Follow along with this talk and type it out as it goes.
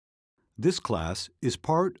This class is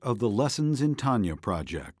part of the Lessons in Tanya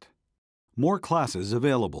project. More classes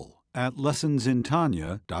available at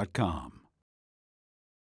lessonsintanya.com.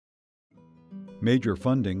 Major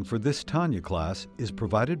funding for this Tanya class is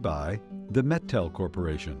provided by the Mettel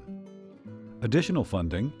Corporation. Additional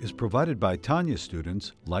funding is provided by Tanya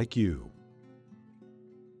students like you.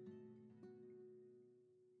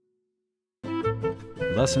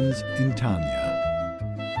 Lessons in Tanya.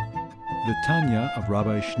 The Tanya of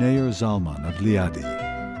Rabbi Schneur Zalman of Liadi,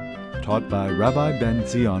 taught by Rabbi Ben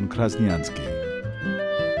Zion Krasniansky.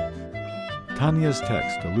 Tanya's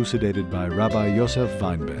text elucidated by Rabbi Yosef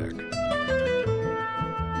Weinberg.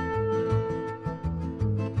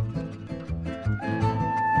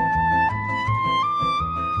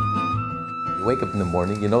 You wake up in the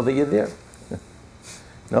morning, you know that you're there. You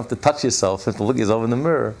don't have to touch yourself, you have to look yourself in the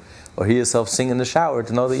mirror, or hear yourself sing in the shower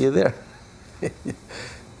to know that you're there.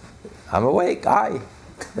 I'm awake, I.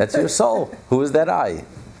 That's your soul. Who is that I?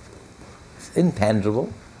 It's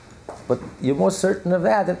intangible, but you're more certain of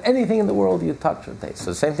that than anything in the world you touch or taste.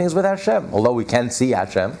 So the same thing is with Hashem. Although we can't see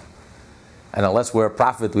Hashem, and unless we're a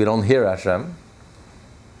prophet, we don't hear Hashem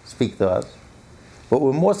speak to us, but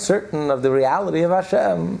we're more certain of the reality of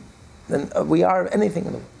Hashem than we are of anything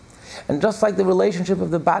in the world. And just like the relationship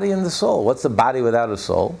of the body and the soul, what's the body without a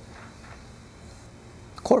soul?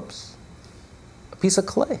 A corpse, a piece of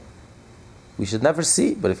clay. We should never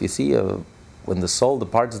see, but if you see when the soul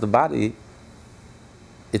departs the body,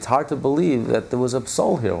 it's hard to believe that there was a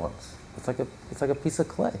soul here once. It's like a piece of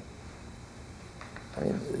clay. I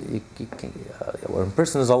mean, when a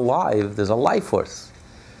person is alive, there's a life force.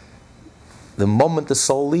 The moment the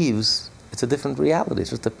soul leaves, it's a different reality.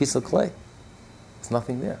 It's just a piece of clay. There's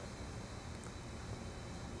nothing there.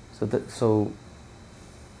 So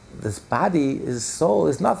this body, is soul,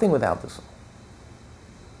 is nothing without the soul.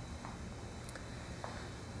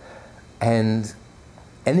 And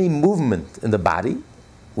any movement in the body,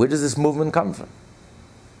 where does this movement come from?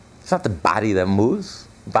 It's not the body that moves.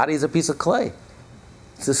 The body is a piece of clay.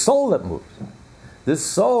 It's the soul that moves. This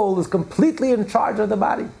soul is completely in charge of the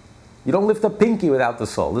body. You don't lift a pinky without the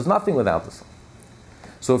soul. There's nothing without the soul.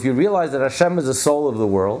 So if you realize that Hashem is the soul of the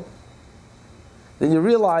world, then you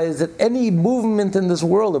realize that any movement in this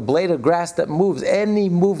world, a blade of grass that moves, any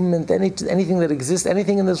movement, anything that exists,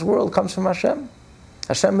 anything in this world comes from Hashem.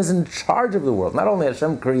 Hashem is in charge of the world. Not only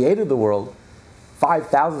Hashem created the world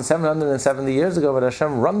 5,770 years ago, but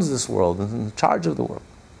Hashem runs this world and is in charge of the world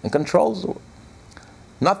and controls the world.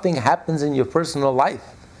 Nothing happens in your personal life,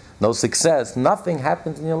 no success, nothing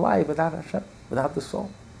happens in your life without Hashem, without the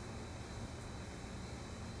soul.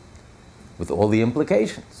 With all the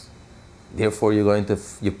implications. Therefore,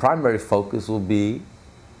 your primary focus will be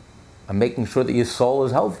on making sure that your soul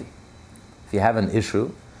is healthy. If you have an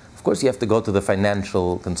issue, of course you have to go to the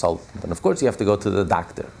financial consultant, and of course you have to go to the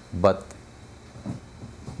doctor. But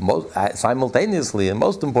simultaneously, and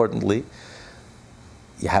most importantly,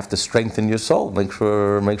 you have to strengthen your soul. Make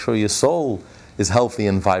sure your soul is healthy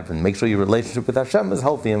and vibrant. Make sure your relationship with Hashem is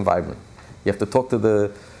healthy and vibrant. You have to talk to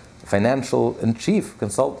the financial in chief,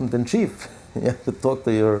 consultant in chief. You have to talk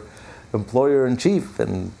to your employer in chief.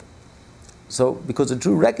 And so, because the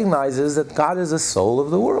Jew recognizes that God is the soul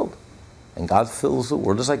of the world. And God fills the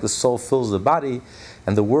world, just like the soul fills the body,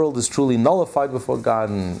 and the world is truly nullified before God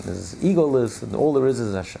and is egoless, and all there is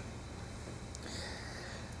Hashem.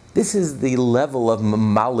 This is the level of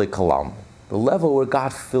Mamalik Kalam, the level where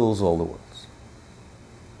God fills all the worlds.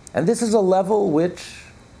 And this is a level which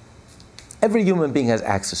every human being has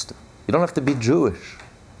access to. You don't have to be Jewish.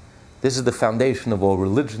 This is the foundation of all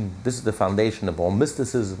religion. This is the foundation of all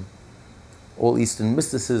mysticism. All Eastern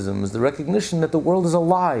mysticism is the recognition that the world is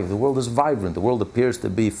alive, the world is vibrant, the world appears to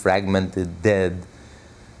be fragmented, dead.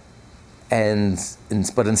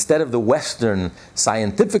 But instead of the Western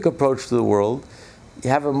scientific approach to the world, you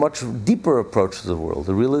have a much deeper approach to the world,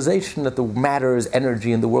 the realization that the matter is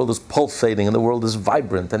energy and the world is pulsating and the world is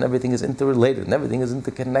vibrant and everything is interrelated and everything is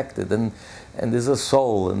interconnected and there's a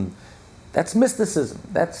soul. And that's mysticism,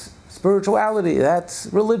 that's spirituality, that's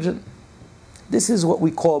religion. This is what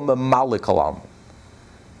we call Mamalik Kalam,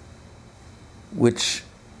 which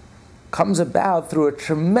comes about through a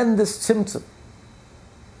tremendous tzimtzum,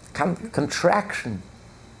 contraction.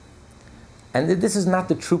 And this is not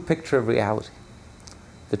the true picture of reality.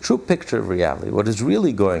 The true picture of reality, what is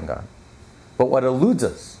really going on, but what eludes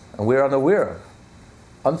us, and we're unaware of,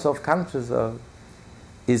 unself-conscious of,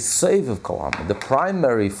 is Seiv Kalam. The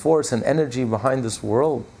primary force and energy behind this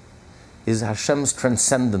world is Hashem's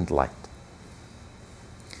transcendent light.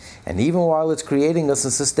 And even while it's creating us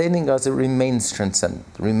and sustaining us, it remains transcendent,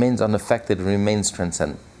 it remains unaffected, it remains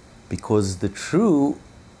transcendent. Because the true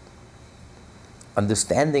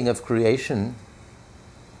understanding of creation,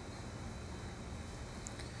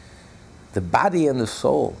 the body and the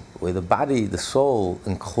soul, where the soul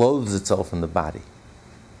encloses itself in the body,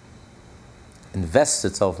 invests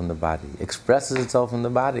itself in the body, expresses itself in the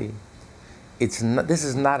body, this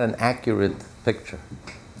is not an accurate picture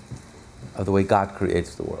of the way God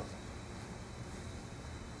creates the world.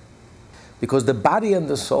 Because the body and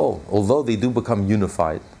the soul, although they do become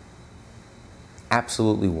unified,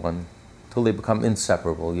 absolutely one, till they become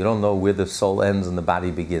inseparable. You don't know where the soul ends and the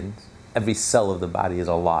body begins. Every cell of the body is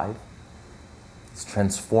alive. It's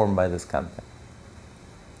transformed by this contact.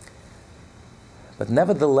 But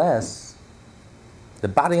nevertheless, the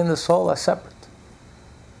body and the soul are separate.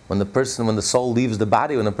 When the soul leaves the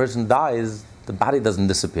body, when a person dies, the body doesn't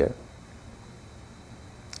disappear.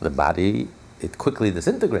 The body, it quickly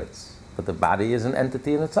disintegrates, but the body is an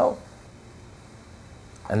entity in itself.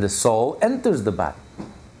 And the soul enters the body.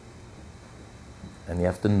 And you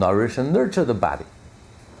have to nourish and nurture the body.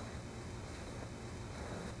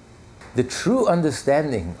 The true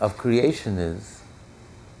understanding of creation is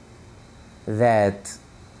that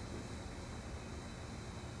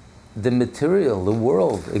the material, the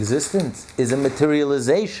world, existence, is a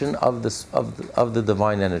materialization of the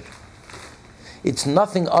divine energy. It's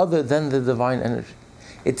nothing other than the divine energy.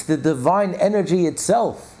 It's the divine energy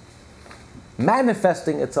itself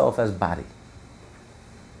manifesting itself as body.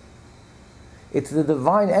 It's the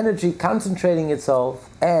divine energy concentrating itself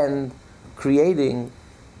and creating,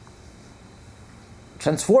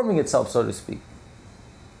 transforming itself, so to speak,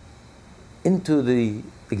 into the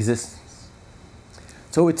existence.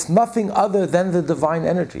 So it's nothing other than the divine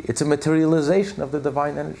energy. It's a materialization of the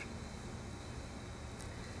divine energy.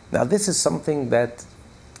 Now this is something that's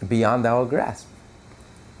beyond our grasp.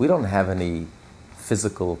 We don't have any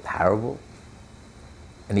physical parable,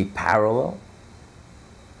 any parallel,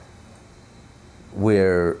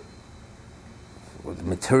 where the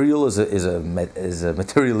material is a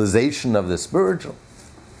materialization of the spiritual.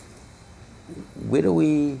 Where do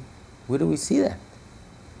we see that?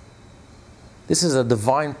 This is a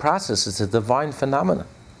divine process. It's a divine phenomenon.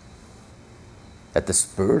 That the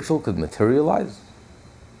spiritual could materialize.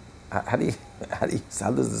 How does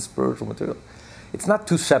the spiritual material? It's not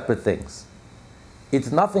two separate things.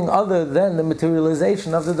 It's nothing other than the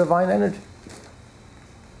materialization of the divine energy.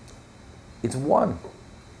 It's one.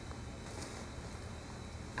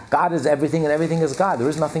 God is everything and everything is God. There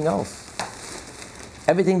is nothing else.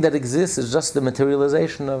 Everything that exists is just the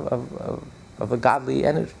materialization of a godly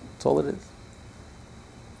energy. That's all it is.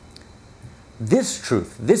 This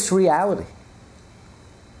truth, this reality,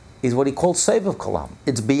 is what he calls Sevav Kolam.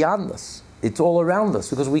 It's beyond us. It's all around us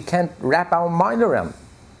because we can't wrap our mind around it.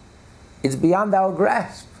 It's beyond our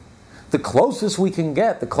grasp. The closest we can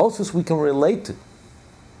get, the closest we can relate to,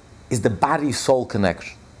 is the body-soul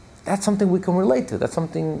connection. That's something we can relate to. That's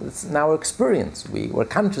something that's in our experience. We're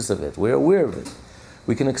conscious of it. We're aware of it.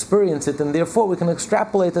 We can experience it, and therefore we can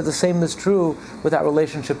extrapolate that the same is true with our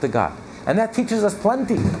relationship to God. And that teaches us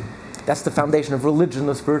plenty. That's the foundation of religion,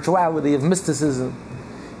 of spirituality, of mysticism.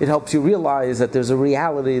 It helps you realize that there's a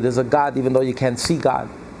reality, there's a God, even though you can't see God.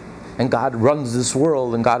 And God runs this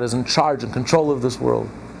world, and God is in charge and control of this world.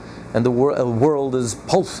 And the world is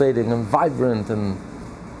pulsating and vibrant,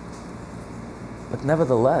 but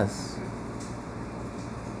nevertheless,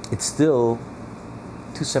 it's still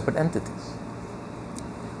two separate entities.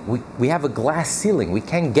 We have a glass ceiling. We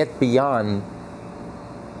can't get beyond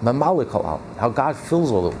Mamalik Halal, how God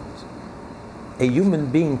fills all the worlds. A human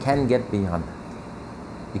being can get beyond that.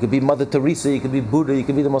 You could be Mother Teresa, you could be Buddha, you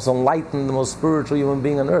could be the most enlightened, the most spiritual human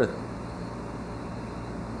being on earth.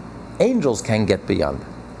 Angels can get beyond that.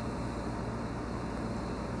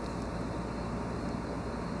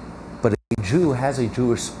 But a Jew has a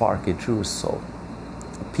Jewish spark, a Jewish soul,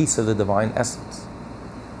 a piece of the divine essence,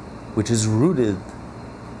 which is rooted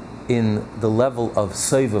in the level of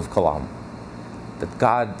Sevav Kolam, that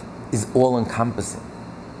God is all-encompassing,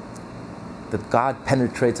 that God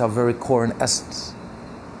penetrates our very core and essence,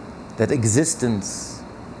 that existence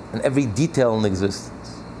and every detail in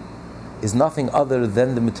existence is nothing other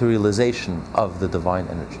than the materialization of the divine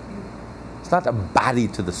energy. It's not a body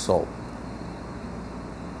to the soul,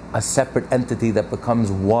 a separate entity that becomes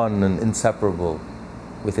one and inseparable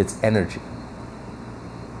with its energy.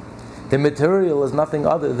 The material is nothing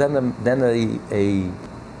other than a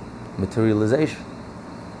materialization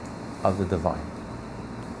of the divine.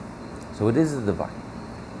 So it is the divine.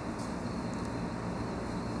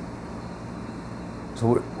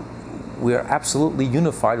 So we are absolutely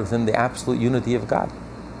unified within the absolute unity of God.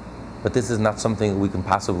 But this is not something that we can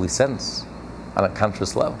possibly sense on a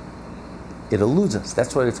conscious level. It eludes us.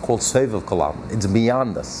 That's why it's called Sovev Kol Almin. It's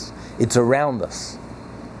beyond us. It's around us.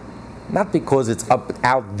 Not because it's up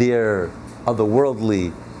out there,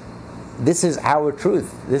 otherworldly. This is our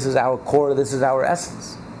truth. This is our core. This is our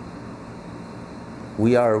essence.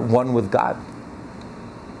 We are one with God.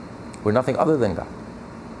 We're nothing other than God.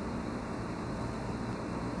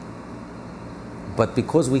 But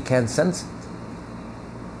because we can't sense it,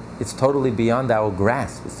 it's totally beyond our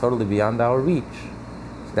grasp. It's totally beyond our reach.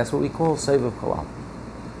 That's what we call Sovev Kol Almin.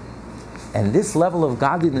 And this level of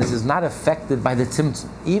godliness is not affected by the tzimtzum.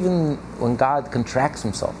 Even when God contracts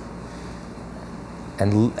himself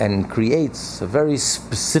and creates a very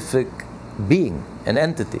specific being, an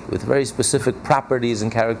entity with very specific properties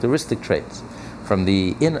and characteristic traits, from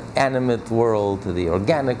the inanimate world to the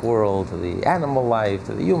organic world to the animal life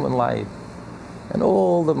to the human life, and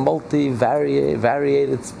all the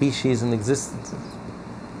variated species and existences.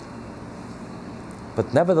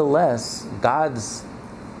 But nevertheless, God's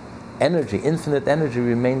energy, infinite energy,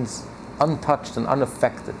 remains untouched and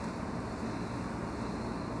unaffected.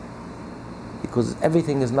 Because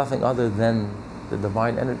everything is nothing other than the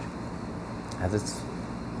divine energy, as it's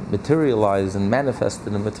materialized and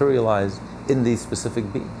manifested and materialized in these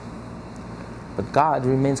specific beings. But God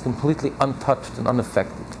remains completely untouched and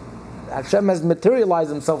unaffected. Hashem has materialized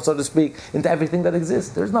himself, so to speak, into everything that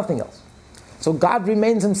exists. There's nothing else. So God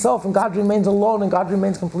remains himself, and God remains alone, and God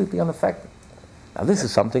remains completely unaffected. Now this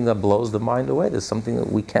is something that blows the mind away. This is something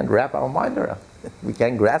that we can't wrap our mind around. We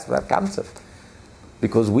can't grasp that concept.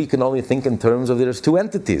 Because we can only think in terms of there's two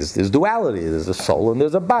entities. There's duality. There's a soul and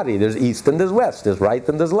there's a body. There's east and there's west. There's right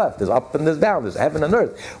and there's left. There's up and there's down. There's heaven and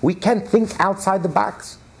earth. We can't think outside the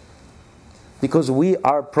box. Because we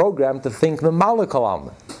are programmed to think the Ma'ale Kol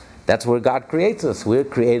Almin. That's where God creates us. We're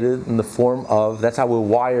created in the form of, that's how we're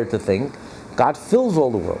wired to think. God fills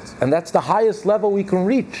all the worlds. And that's the highest level we can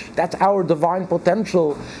reach. That's our divine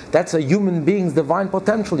potential. That's a human being's divine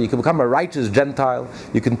potential. You can become a righteous Gentile.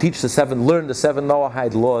 You can learn the seven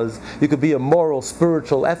Noahide laws. You could be a moral,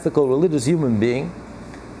 spiritual, ethical, religious human being.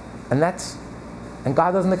 And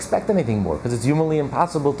God doesn't expect anything more, because it's humanly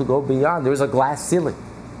impossible to go beyond. There's a glass ceiling.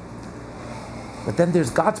 But then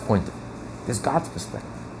there's God's point of view. There's God's perspective.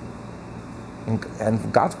 And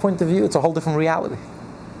from God's point of view, it's a whole different reality.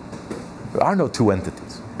 There are no two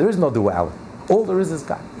entities. There is no duality. All there is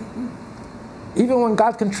God. Even when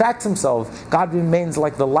God contracts himself, God remains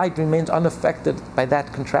like the light, remains unaffected by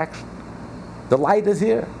that contraction. The light is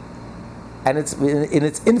here, and it's in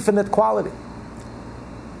its infinite quality.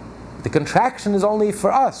 The contraction is only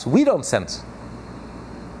for us. We don't sense it.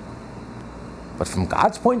 But from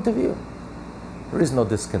God's point of view, there is no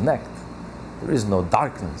disconnect. There is no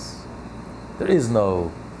darkness. There is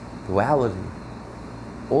no duality.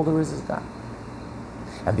 All there is God.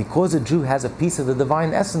 And because a Jew has a piece of the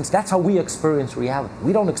divine essence, that's how we experience reality.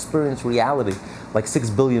 We don't experience reality like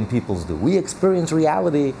 6 billion people do. We experience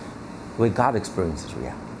reality the way God experiences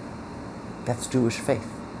reality. That's Jewish faith.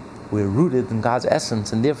 We're rooted in God's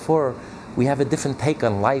essence, and therefore we have a different take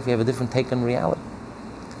on life, we have a different take on reality.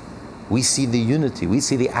 We see the unity, we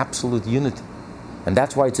see the absolute unity. And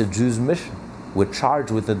that's why it's a Jew's mission. We're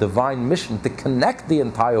charged with the divine mission to connect the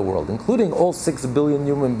entire world, including all 6 billion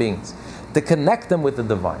human beings, to connect them with the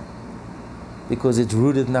divine, because it's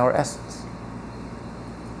rooted in our essence.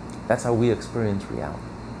 That's how we experience reality,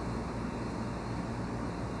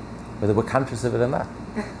 whether we're conscious of it or not.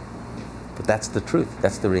 But that's the truth,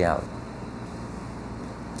 that's the reality.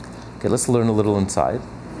 Okay, let's learn a little inside.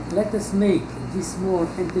 Let us make this more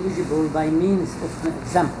intelligible by means of an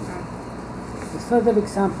example. A further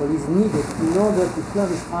example is needed in order to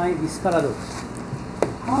clarify this paradox.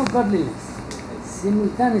 How godliness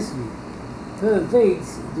simultaneously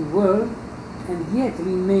pervades the world and yet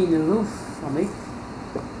remain aloof from it,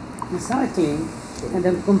 encircling and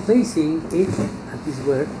encompassing it, at his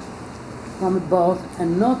word, from above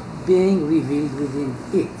and not being revealed within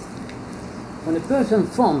it. When a person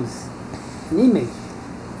forms an image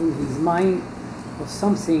in his mind of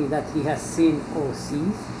something that he has seen or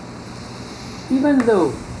sees, even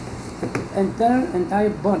though the entire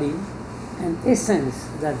body and essence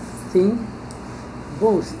of that thing,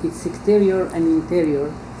 both its exterior and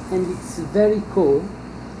interior, and its very core,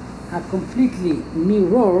 are completely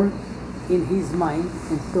mirrored in his mind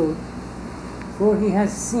and thought, for he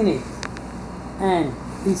has seen it and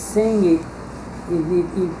is saying it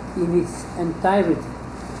in its entirety.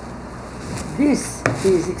 This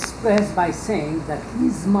is expressed by saying that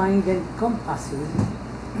his mind encompasses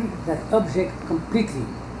that object completely,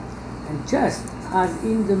 and just as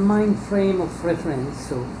in the mind frame of reference,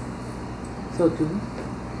 so too,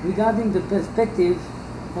 regarding the perspective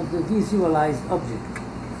of the visualized object,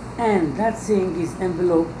 and that thing is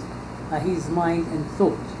enveloped by his mind and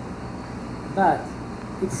thought. But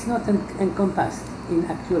it's not encompassed in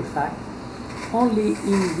actual fact, only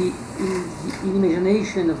in the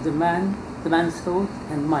imagination of the man's thought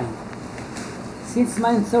and mind. Since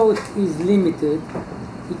man's thought is limited,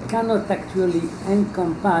 it cannot actually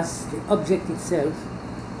encompass the object itself.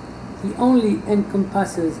 He only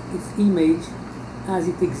encompasses its image as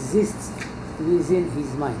it exists within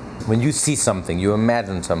his mind. When you see something, you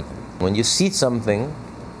imagine something. When you see something,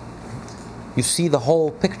 you see the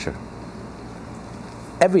whole picture.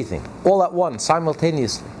 Everything, all at once,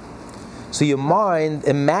 simultaneously. So your mind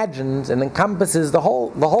imagines and encompasses the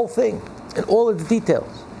whole thing in all its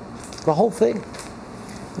details. The whole thing.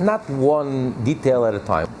 Not one detail at a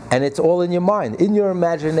time. And it's all in your mind. In your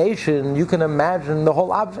imagination, you can imagine the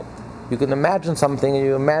whole object. You can imagine something and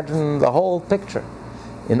you imagine the whole picture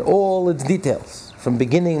in all its details, from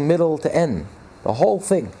beginning, middle to end. The whole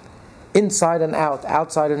thing. Inside and out,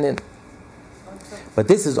 outside and in. But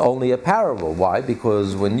this is only a parable. Why?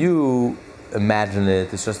 Because when you imagine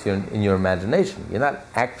it, it's just in your imagination. You're not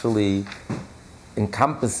actually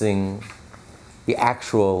encompassing the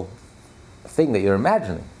actual thing that you're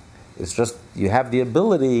imagining. It's just you have the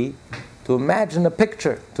ability to imagine a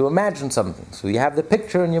picture, to imagine something. So you have the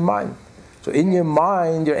picture in your mind. So in your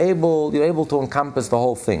mind, you're able to encompass the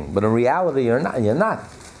whole thing. But in reality, you're not.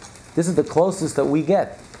 This is the closest that we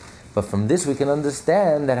get. But from this, we can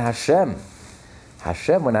understand that Hashem,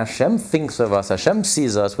 when Hashem thinks of us, Hashem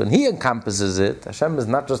sees us, when He encompasses it, Hashem is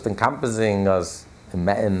not just encompassing us in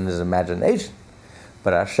His imagination,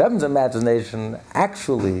 but Hashem's imagination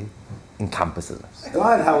actually encompasses us.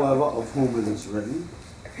 God, however, of whom it is written,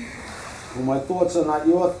 "For my thoughts are not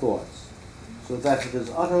your thoughts," so that it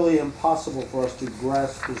is utterly impossible for us to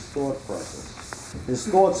grasp His thought process. His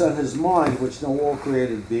thoughts and His mind, which know all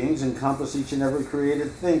created beings, encompass each and every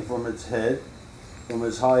created thing from its head, from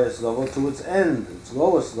its highest level to its end, its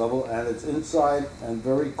lowest level, and its inside and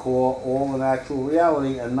very core, all in actual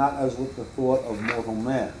reality, and not as with the thought of mortal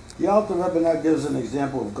man. The Alter Rebbe now gives an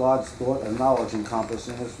example of God's thought and knowledge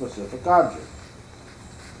encompassing a specific object.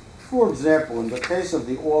 For example, in the case of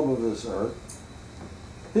the orb of this earth,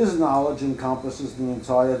 His knowledge encompasses the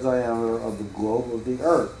entire diameter of the globe of the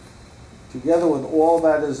earth, together with all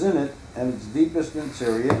that is in it and its deepest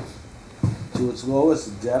interior to its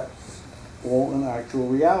lowest depths, all in actual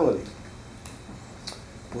reality.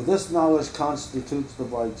 For this knowledge constitutes the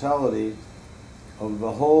vitality of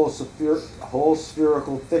the whole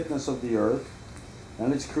spherical thickness of the earth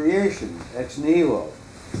and its creation, ex nihilo.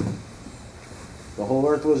 The whole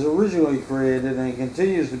earth was originally created and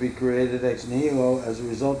continues to be created ex nihilo as a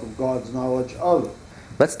result of God's knowledge of it.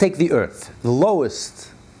 Let's take the earth, the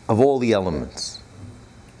lowest of all the elements.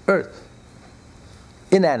 Earth.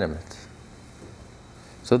 Inanimate.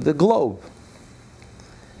 So the globe.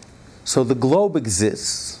 So the globe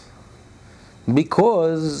exists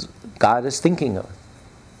because God is thinking of it.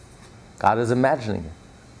 God is imagining it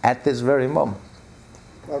at this very moment.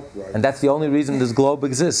 That's right. And that's the only reason this globe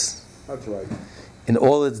exists. That's right. In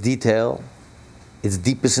all its detail, its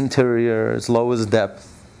deepest interior, its lowest depth.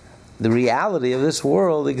 The reality of this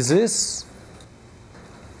world exists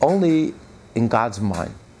only in God's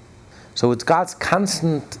mind. So it's God's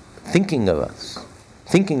constant thinking of us,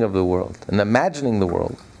 thinking of the world, and imagining the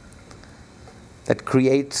world that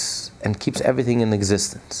creates and keeps everything in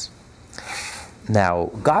existence. Now,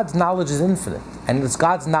 God's knowledge is infinite, and it's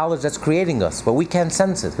God's knowledge that's creating us, but we can't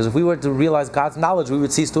sense it, because if we were to realize God's knowledge, we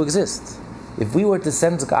would cease to exist. If we were to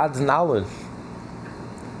sense God's knowledge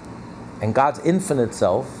and God's infinite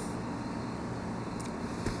self,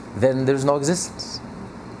 then there's no existence.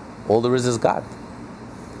 All there is God.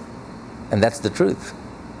 And that's the truth.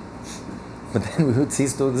 But then we would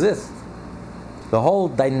cease to exist. The whole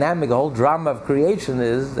dynamic, the whole drama of creation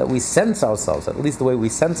is that we sense ourselves, at least the way we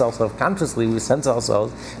sense ourselves consciously, we sense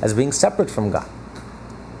ourselves as being separate from God.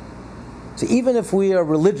 So even if we are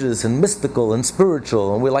religious and mystical and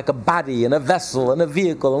spiritual, and we're like a body and a vessel and a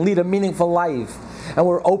vehicle and lead a meaningful life, and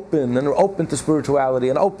we're open to spirituality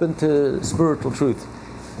and open to spiritual truth,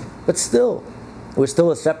 but still, we're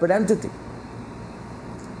still a separate entity.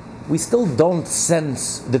 We still don't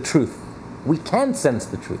sense the truth. We can't sense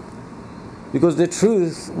the truth. Because the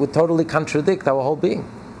truth would totally contradict our whole being.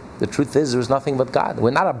 The truth is there's nothing but God.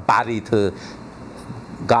 We're not a body to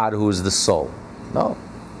God who is the soul. No.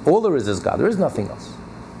 All there is God. There is nothing else.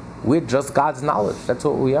 We're just God's knowledge. That's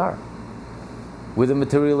what we are. We're the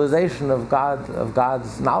materialization of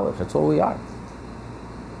God's knowledge. That's what we are.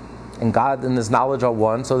 And God and His knowledge are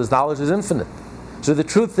one, so His knowledge is infinite. So the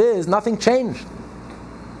truth is, nothing changed.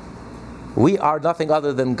 We are nothing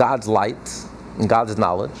other than God's light, in God's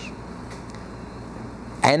knowledge,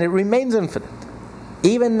 and it remains infinite.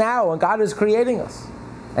 Even now, when God is creating us,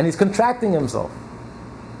 and He's contracting Himself,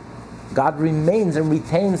 God remains and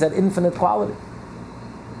retains that infinite quality.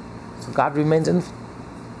 So God remains infinite.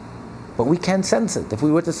 But we can't sense it. If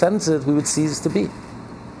we were to sense it, we would cease to be.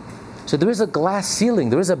 So there is a glass ceiling,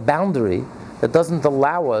 there is a boundary that doesn't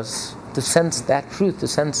allow us to sense that truth, to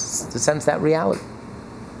sense that reality.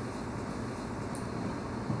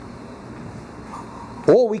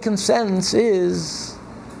 All we can sense is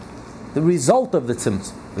the result of the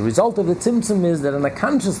tzimtzum. The result of the tzimtzum is that on a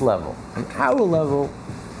conscious level, on our level,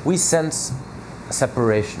 we sense a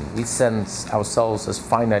separation. We sense ourselves as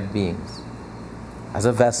finite beings, as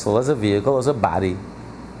a vessel, as a vehicle, as a body.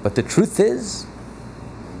 But the truth is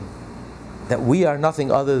that we are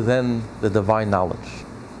nothing other than the divine knowledge.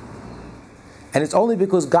 And it's only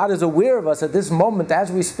because God is aware of us at this moment as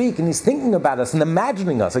we speak, and He's thinking about us and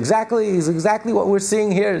imagining us. He's exactly what we're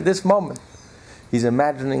seeing here at this moment. He's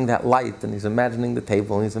imagining that light, and He's imagining the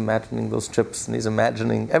table, and He's imagining those chips, and He's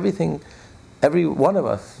imagining everything, every one of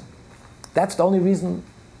us. That's the only reason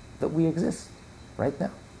that we exist right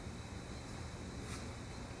now.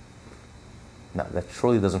 Now, that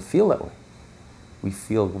surely doesn't feel that way. We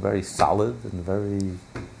feel very solid and very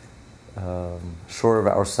sure of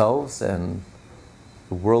ourselves, and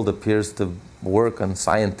the world appears to work on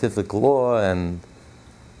scientific law, and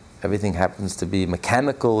everything happens to be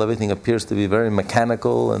mechanical. Everything appears to be very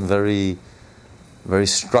mechanical and very, very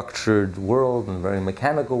structured world, and very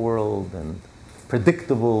mechanical world, and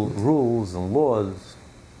predictable rules and laws.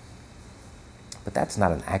 But that's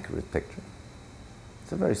not an accurate picture.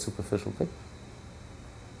 It's a very superficial picture.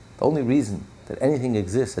 The only reason that anything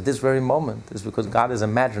exists at this very moment is because God is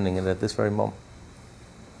imagining it at this very moment.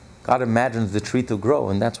 God imagines the tree to grow,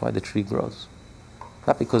 and that's why the tree grows.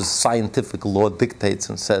 Not because scientific law dictates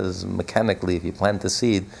and says mechanically if you plant a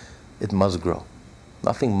seed, it must grow.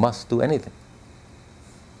 Nothing must do anything.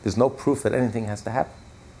 There's no proof that anything has to happen.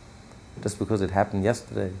 Just because it happened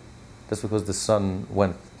yesterday, just because the sun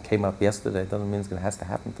came up yesterday, doesn't mean it has to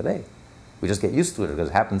happen today. We just get used to it because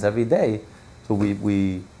it happens every day, so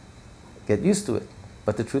we get used to it.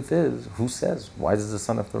 But the truth is, who says? Why does the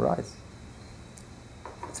sun have to rise?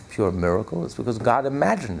 It's a pure miracle. It's because God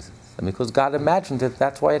imagines it. And because God imagined it,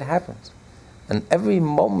 that's why it happens. And every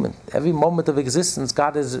moment of existence,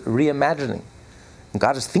 God is reimagining. And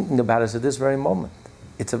God is thinking about us at this very moment.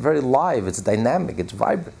 It's a very live, it's dynamic, it's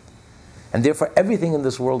vibrant. And therefore, everything in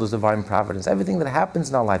this world is divine providence. Everything that happens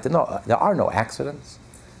in our life, there are no accidents.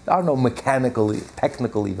 There are no mechanical,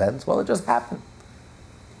 technical events. Well, it just happened.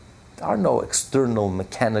 There are no external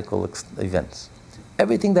mechanical events.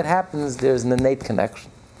 Everything that happens, there's an innate connection.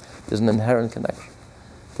 There's an inherent connection.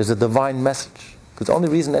 There's a divine message. Because the only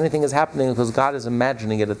reason anything is happening is because God is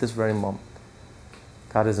imagining it at this very moment.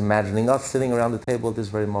 God is imagining us sitting around the table at this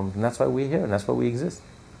very moment. And that's why we're here, and that's why we exist.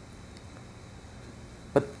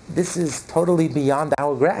 But this is totally beyond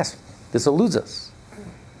our grasp. This eludes us.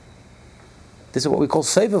 This is what we call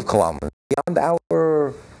Sevav Kalam.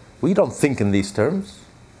 Beyond we don't think in these terms.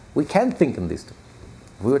 We can't think in these terms.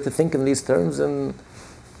 If we were to think in these terms, then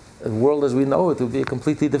the world as we know it would be a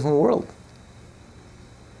completely different world.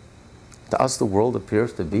 To us, the world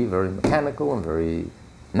appears to be very mechanical and very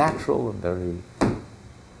natural and very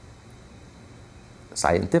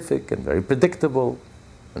scientific and very predictable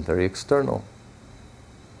and very external.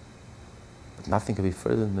 But nothing can be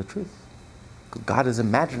further than the truth. God is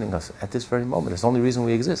imagining us at this very moment. It's the only reason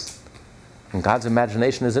we exist. And God's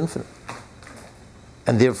imagination is infinite.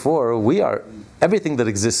 And therefore, everything that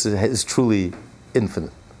exists is truly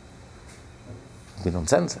infinite. We don't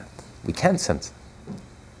sense it. We can't sense it.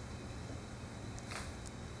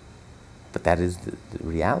 But that is the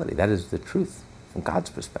reality. That is the truth from God's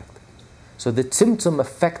perspective. So the tzimtzum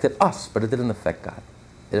affected us, but it didn't affect God.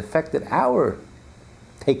 It affected our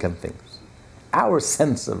take on things, our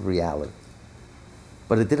sense of reality.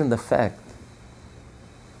 But it didn't affect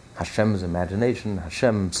Hashem's imagination,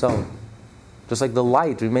 Hashem Himself. Just like the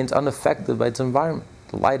light remains unaffected by its environment.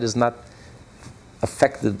 The light is not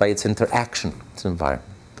affected by its interaction with its environment.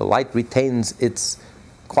 The light retains its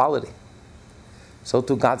quality. So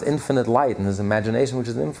too God's infinite light and His imagination, which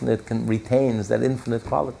is infinite, retains that infinite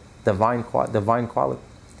quality, divine quality.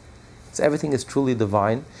 So everything is truly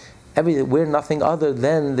divine. We're nothing other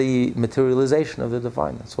than the materialization of the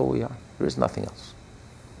divine. That's all we are. There is nothing else.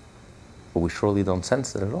 But we surely don't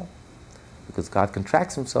sense it at all. Because God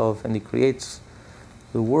contracts Himself and He creates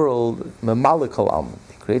the world, Mamalakal Alman.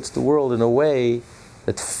 He creates the world in a way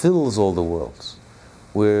that fills all the worlds,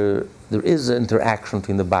 where there is an interaction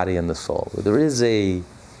between the body and the soul, where there is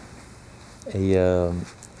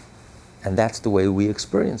And that's the way we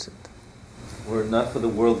experience it. Were it not for the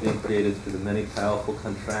world being created through the many powerful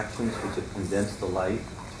contractions which have condensed the light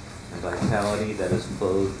and vitality that is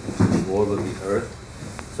clothed into the orb of the earth,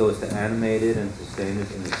 so as to animate it and sustain it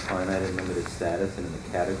in its finite and limited status and in the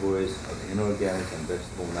categories of inorganic and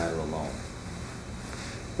vegetable matter alone.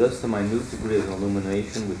 Thus, the minute degree of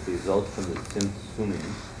illumination which results from the Tzimtzumim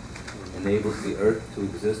enables the earth to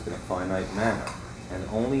exist in a finite manner, and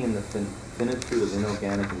only in the finitude of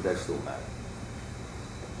inorganic and vegetable matter.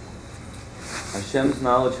 Hashem's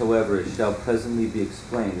knowledge, however, it shall presently be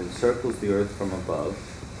explained, encircles the earth from above.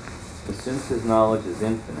 But since his knowledge is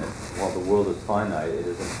infinite, while the world is finite, it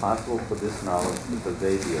is impossible for this knowledge to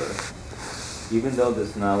pervade the earth, even though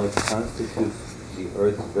this knowledge constitutes the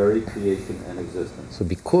earth's very creation and existence. So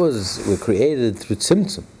because we're created through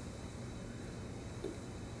Tzimtzum,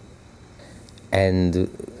 and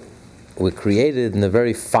we're created in a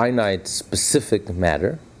very finite, specific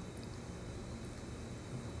matter,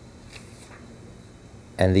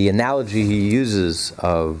 and the analogy he uses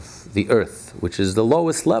of the earth, which is the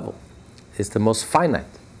lowest level, is the most finite.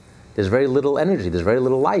 There's very little energy, there's very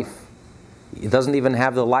little life. It doesn't even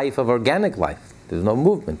have the life of organic life. There's no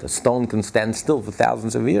movement. A stone can stand still for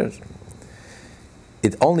thousands of years.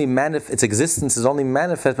 Its existence is only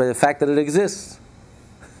manifest by the fact that it exists.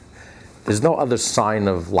 There's no other sign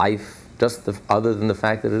of life other than the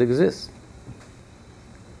fact that it exists.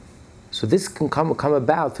 So this can come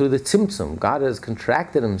about through the Tzimtzum. God has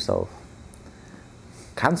contracted himself,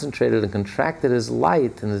 concentrated and contracted his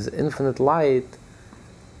light and his infinite light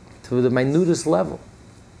to the minutest level,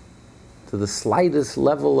 to the slightest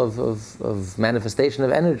level of manifestation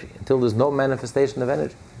of energy, until there's no manifestation of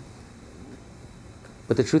energy.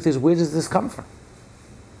 But the truth is, where does this come from?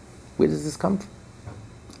 Where does this come from?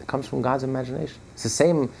 It comes from God's imagination. It's the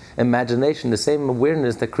same imagination, the same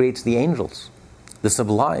awareness that creates the angels, the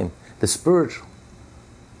sublime, the spiritual,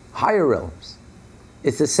 higher realms.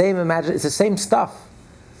 It's the same it's the same stuff.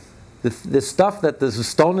 The stuff that the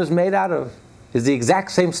stone is made out of is the exact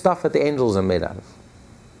same stuff that the angels are made out of.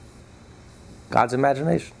 God's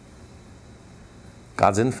imagination,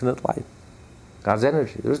 God's infinite light, God's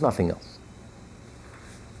energy. There's nothing else.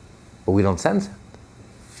 But we don't sense it.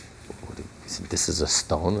 This is a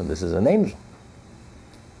stone and this is an angel.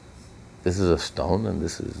 This is a stone and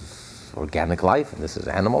this is organic life and this is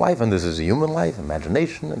animal life and this is human life,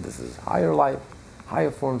 imagination, and this is higher life,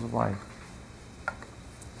 higher forms of life.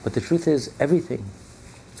 But the truth is, everything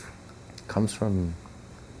comes from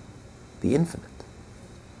the infinite.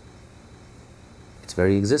 Its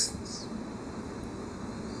very existence.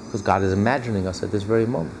 Because God is imagining us at this very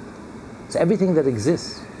moment. So everything that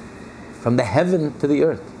exists, from the heaven to the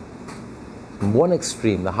earth, from one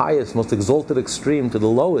extreme, the highest, most exalted extreme, to the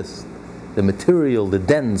lowest, the material, the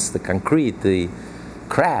dense, the concrete, the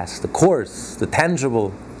crass, the coarse, the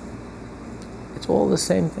tangible, it's all the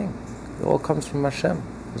same thing. It all comes from Hashem.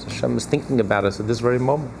 Because Hashem is thinking about us at this very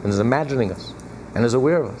moment, and is imagining us, and is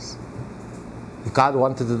aware of us. If God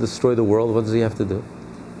wanted to destroy the world, what does he have to do?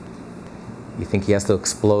 You think he has to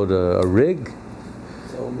explode a rig?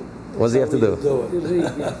 What does he have to do?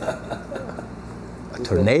 A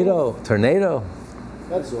tornado?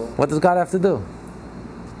 That's all. What does God have to do?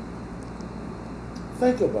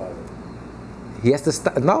 Think about it. He has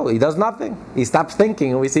to no, he does nothing. He stops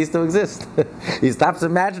thinking and we cease to exist. He stops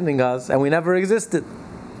imagining us and we never existed.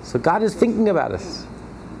 So God is thinking about us.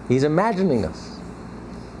 He's imagining us.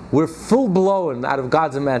 We're full-blown out of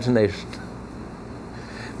God's imagination.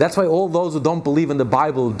 That's why all those who don't believe in the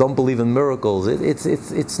Bible don't believe in miracles.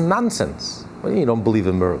 It's nonsense. What do you mean you don't believe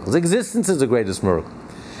in miracles? Existence is the greatest miracle.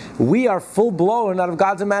 We are full-blown out of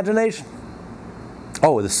God's imagination.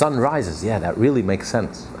 Oh, the sun rises. Yeah, that really makes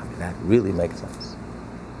sense. I mean, that really makes sense.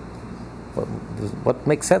 What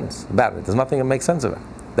makes sense about it? There's nothing that makes sense about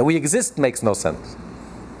it. That we exist makes no sense.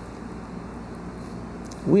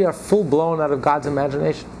 We are full-blown out of God's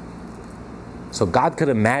imagination. So God could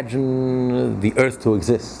imagine the earth to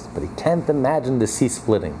exist, but he can't imagine the sea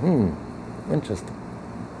splitting. Interesting.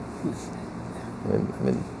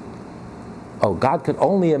 God could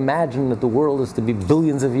only imagine that the world is to be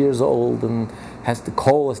billions of years old and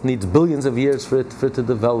needs billions of years for it to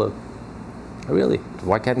develop. Really?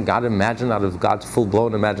 Why can't God imagine out of God's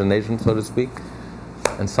full-blown imagination, so to speak?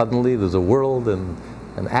 And suddenly there's a world and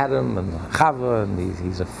Adam and Chava, and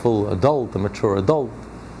he's a full adult, a mature adult.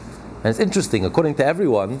 And it's interesting, according to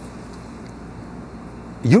everyone,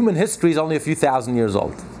 human history is only a few thousand years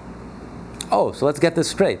old. Oh, so let's get this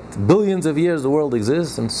straight. Billions of years the world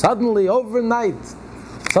exists, and suddenly, overnight,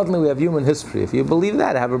 we have human history. If you believe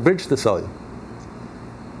that, I have a bridge to sell you.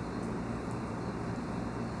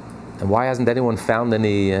 And why hasn't anyone found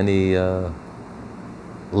any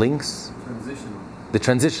links? Transition. The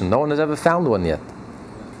transition. No one has ever found one yet.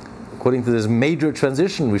 According to this major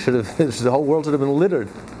transition, the whole world should have been littered.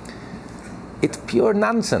 It's pure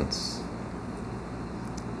nonsense.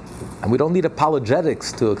 And we don't need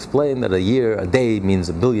apologetics to explain that a day means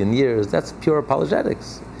a billion years. That's pure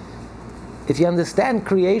apologetics. If you understand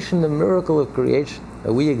creation, the miracle of creation,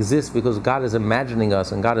 that we exist because God is imagining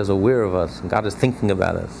us and God is aware of us and God is thinking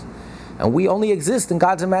about us. And we only exist in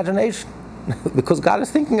God's imagination because God is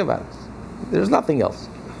thinking about us. There's nothing else.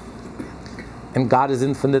 And God is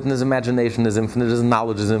infinite and His imagination is infinite, His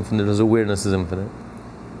knowledge is infinite, His awareness is infinite.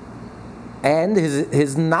 And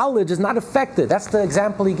his knowledge is not affected. That's the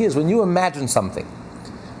example He gives. When you imagine something,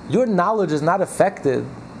 your knowledge is not affected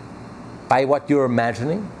by what you're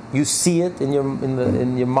imagining. You see it in your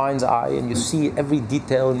mind's eye, and you see every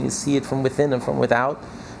detail, and you see it from within and from without.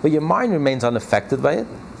 But your mind remains unaffected by it.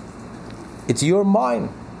 It's your mind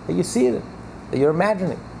that you see it, that you're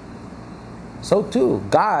imagining. So too,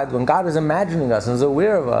 God, when God is imagining us and is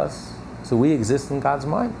aware of us, so we exist in God's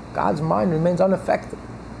mind. God's mind remains unaffected.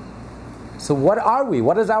 So what are we?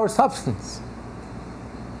 What is our substance?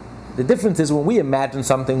 The difference is when we imagine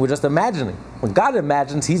something, we're just imagining. When God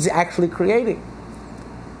imagines, He's actually creating.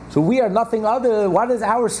 So we are nothing other. What is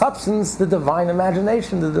our substance? The divine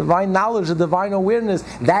imagination, the divine knowledge, the divine awareness.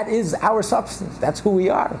 That is our substance. That's who we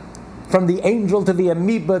are. From the angel to the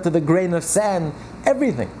amoeba to the grain of sand,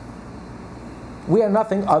 everything. We are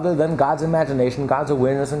nothing other than God's imagination, God's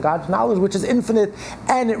awareness, and God's knowledge, which is infinite,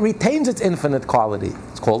 and it retains its infinite quality.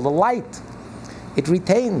 It's called the light. It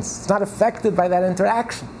retains. It's not affected by that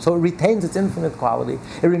interaction. So it retains its infinite quality.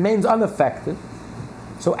 It remains unaffected.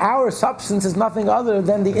 So our substance is nothing other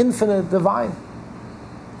than the infinite divine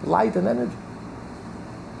light and energy.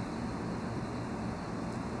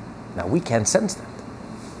 Now we can't sense that.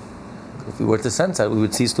 If we were to sense that, we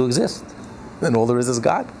would cease to exist. And all there is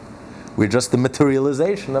God. We're just the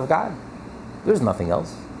materialization of God. There's nothing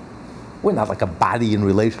else. We're not like a body in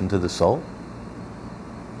relation to the soul,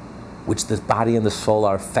 which the body and the soul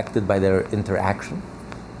are affected by their interaction.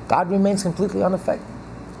 God remains completely unaffected.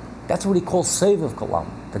 That's what He calls Sev of Kalam,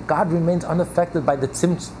 that God remains unaffected by the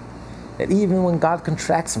tzimtzum. That even when God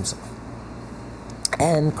contracts Himself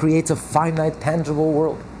and creates a finite, tangible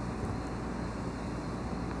world,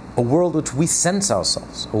 a world which we sense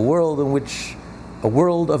ourselves, a world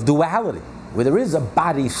of duality, where there is a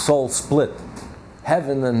body-soul split,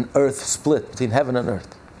 heaven and earth split, between heaven and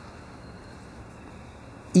earth.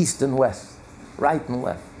 East and west, right and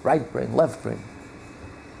left, right brain, left brain,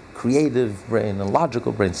 creative brain and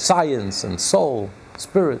logical brain, science and soul,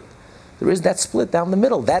 spirit. There is that split down the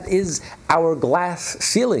middle. That is our glass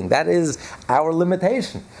ceiling. That is our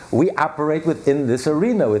limitation. We operate within this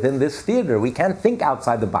arena, within this theater. We can't think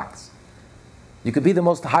outside the box. You could be the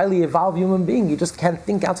most highly evolved human being. You just can't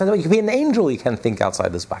think outside the box. You could be an angel. You can't think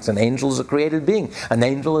outside this box. An angel is a created being. An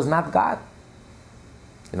angel is not God.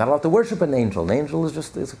 You're not allowed to worship an angel. An angel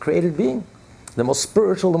is a created being. The most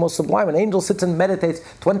spiritual, the most sublime. An angel sits and meditates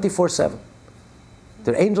 24/7.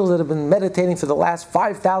 There are angels that have been meditating for the last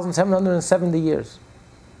 5,770 years.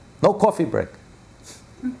 No coffee break.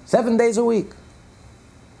 7 days a week.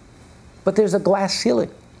 But there's a glass ceiling.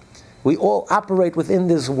 We all operate within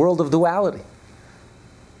this world of duality.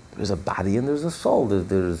 There's a body and there's a soul.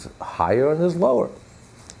 There's higher and there's lower.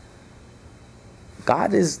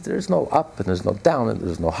 God is, there's no up and there's no down and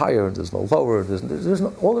there's no higher and there's no lower. There's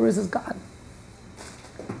no, all there is God.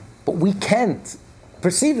 But we can't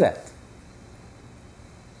perceive that.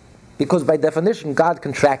 Because by definition, God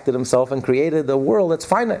contracted Himself and created a world that's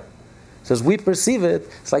finite. So as we perceive it,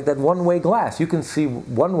 it's like that one-way glass. You can see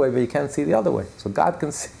one way, but you can't see the other way. So God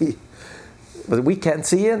can see, but we can't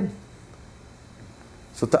see in.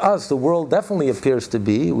 So to us, the world definitely appears to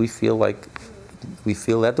be, we feel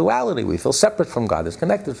that duality. We feel separate from God,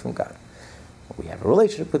 disconnected from God. We have a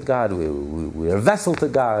relationship with God. We're a vessel to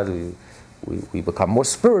God. We become more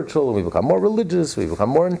spiritual, and we become more religious. We become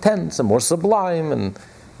more intense and more sublime and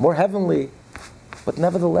more heavenly. But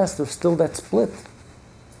nevertheless, there's still that split.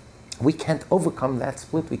 We can't overcome that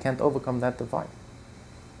split. We can't overcome that divide.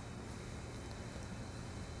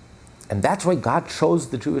 And that's why God chose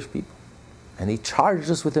the Jewish people. And He charged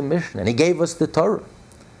us with a mission. And He gave us the Torah.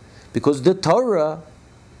 Because the Torah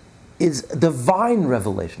is divine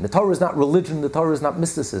revelation. The Torah is not religion. The Torah is not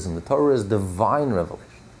mysticism. The Torah is divine revelation.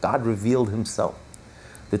 God revealed Himself.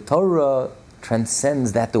 The Torah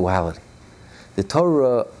transcends that duality. The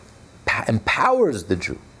Torah empowers the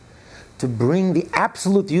Jew to bring the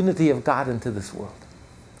absolute unity of God into this world.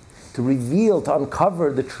 To reveal, to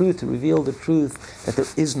uncover the truth, to reveal the truth that there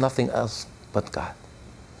is nothing else but God.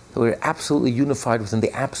 that we're absolutely unified within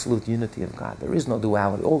the absolute unity of God. There is no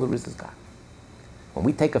duality. All there is God. When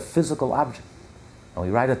we take a physical object and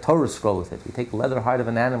we write a Torah scroll with it, we take the leather hide of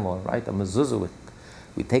an animal and write a mezuzah with it,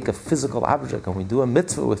 we take a physical object and we do a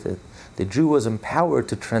mitzvah with it, the Jew was empowered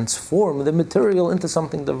to transform the material into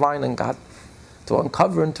something divine and godly, to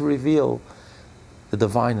uncover and to reveal the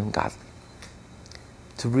divine and godly,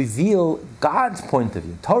 to reveal God's point of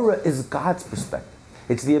view. Torah is God's perspective.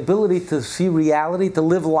 It's the ability to see reality, to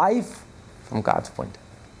live life from God's point of view.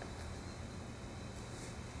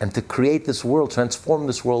 And to create this world, transform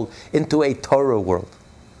this world into a Torah world,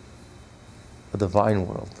 a divine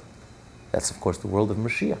world. That's, of course, the world of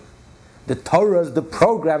Mashiach. The Torah is the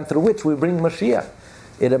program through which we bring Mashiach.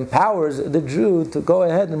 It empowers the Jew to go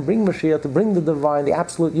ahead and bring Mashiach, to bring the divine, the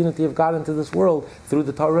absolute unity of God into this world through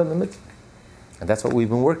the Torah and the mitzvah. And that's what we've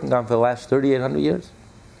been working on for the last 3,800 years.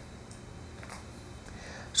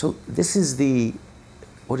 So this is the,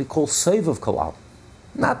 what he calls Seiv of Kol.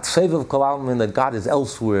 Not Seiv of Kol Almin, that God is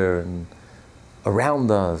elsewhere and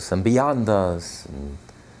around us and beyond us, and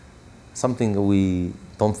something that we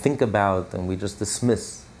don't think about and we just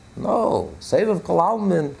dismiss. No, Seiv of Kol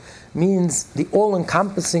Almin means the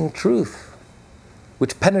all-encompassing truth,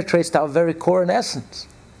 which penetrates to our very core and essence.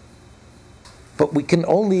 But we can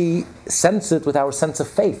only sense it with our sense of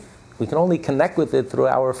faith. We can only connect with it through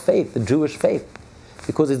our faith, the Jewish faith,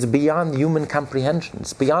 because it's beyond human comprehension.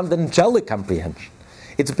 It's beyond angelic comprehension.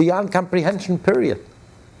 It's beyond comprehension, period.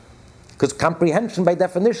 Because comprehension, by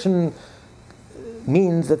definition,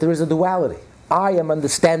 means that there is a duality. I am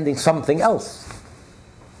understanding something else.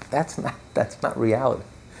 That's not reality.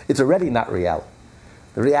 It's already not reality.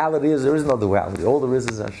 The reality is there is no duality. All there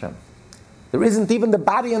is Hashem. There isn't even the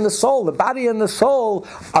body and the soul. The body and the soul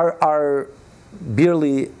are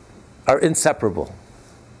inseparable.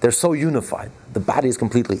 They're so unified. The body is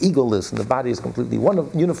completely egoless, and the body is completely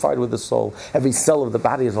unified with the soul. Every cell of the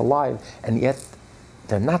body is alive, and yet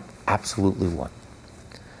they're not absolutely one.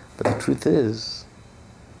 But the truth is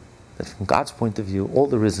that from God's point of view, all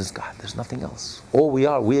there is God. There's nothing else. All we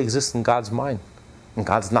are, we exist in God's mind, in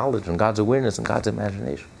God's knowledge, in God's awareness, in God's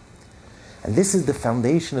imagination. And this is the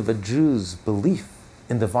foundation of a Jew's belief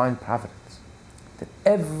in divine providence. That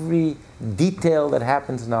every detail that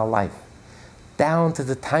happens in our life, down to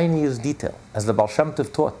the tiniest detail, as the Baal Shem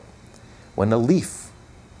Tov taught, when a leaf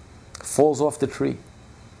falls off the tree,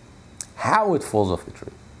 how it falls off the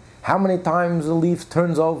tree, how many times the leaf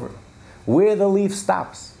turns over, where the leaf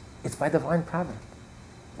stops, it's by divine providence.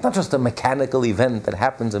 It's not just a mechanical event that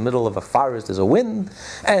happens in the middle of a forest. There's a wind,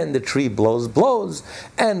 and the tree blows,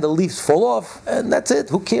 and the leaves fall off, and that's it.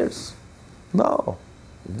 Who cares? No.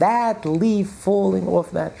 That leaf falling off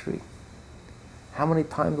that tree, how many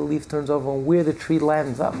times the leaf turns over and where the tree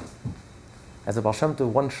lands up. As the Baal Shem Tov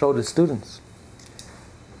once showed his students,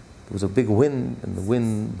 there was a big wind, and the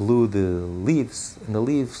wind blew the leaves, and the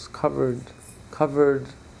leaves covered.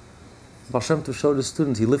 Baal Shem Tov showed his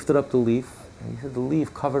students, he lifted up the leaf, and he said the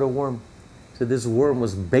leaf covered a worm. He said this worm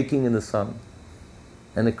was baking in the sun,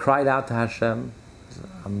 and it cried out to Hashem,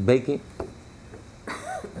 I'm baking.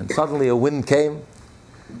 And suddenly a wind came,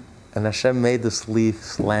 and Hashem made this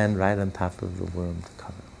leaf land right on top of the worm to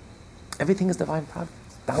cover. Everything is divine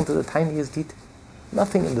providence, down to the tiniest detail.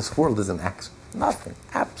 Nothing in this world is an accident. Nothing.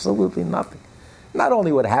 Absolutely nothing. Not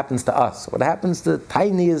only what happens to us, what happens to the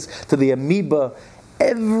tiniest, to the amoeba,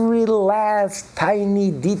 every last tiny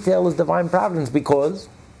detail is divine providence, because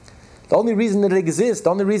the only reason that it exists, the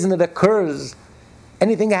only reason it occurs,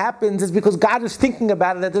 anything happens, is because God is thinking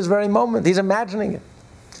about it at this very moment. He's imagining it.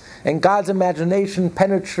 And God's imagination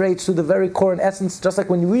penetrates to the very core and essence, just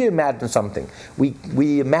like when we imagine something.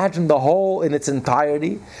 We imagine the whole in its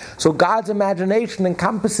entirety. So God's imagination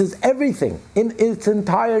encompasses everything in its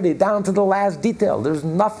entirety, down to the last detail. There's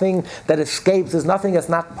nothing that escapes. There's nothing that's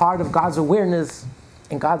not part of God's awareness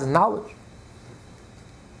and God's knowledge.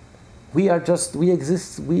 We are just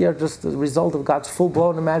the result of God's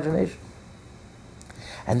full-blown imagination.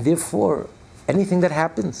 And therefore, anything that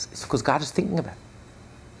happens is because God is thinking about it.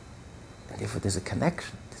 And therefore there's a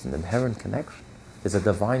connection, there's an inherent connection, there's a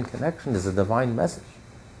divine connection, there's a divine message.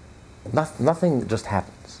 Nothing just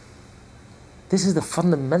happens. This is the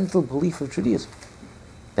fundamental belief of Judaism.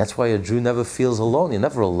 That's why a Jew never feels alone. You're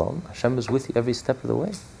never alone. Hashem is with you every step of the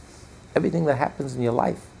way. Everything that happens in your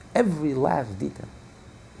life, every last detail,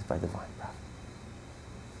 is by divine power.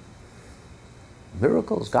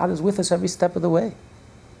 Miracles, God is with us every step of the way.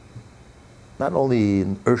 Not only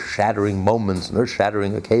in earth-shattering moments and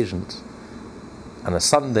earth-shattering occasions, on a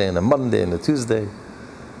Sunday and a Monday and a Tuesday.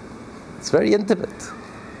 It's very intimate.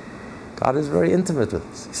 God is very intimate with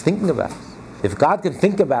us. He's thinking about us. If God can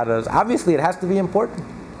think about us, obviously it has to be important.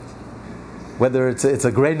 whether it's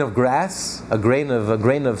a grain of grass, a grain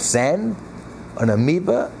of sand, an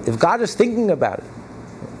amoeba, if God is thinking about it,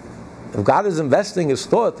 if God is investing His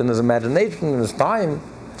thought and His imagination and His time,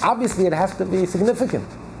 obviously it has to be significant.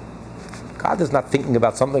 God is not thinking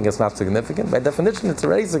about something that's not significant. By definition, it's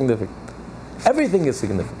already significant. Everything is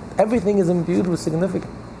significant. Everything is imbued with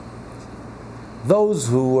significance. Those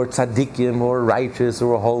who were tzaddikim, who were righteous, who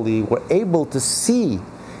were holy, were able to see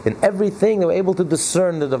in everything, they were able to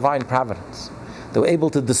discern the divine providence. They were able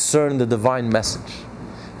to discern the divine message.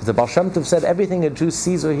 As the Baal Shem Tov said, everything a Jew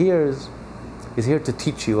sees or hears is here to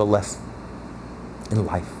teach you a lesson in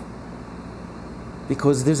life.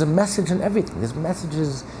 Because there's a message in everything. There's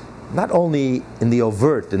messages not only in the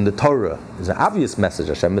overt, in the Torah. There's an obvious message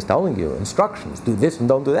Hashem is telling you, instructions, do this and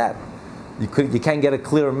don't do that. You can't get a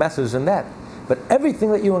clearer message than that. But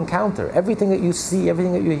everything that you encounter, everything that you see,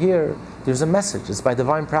 everything that you hear, there's a message. It's by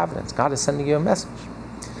divine providence. God is sending you a message.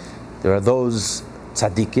 There are those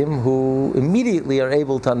tzaddikim who immediately are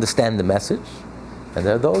able to understand the message, and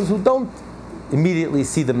there are those who don't immediately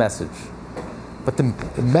see the message. But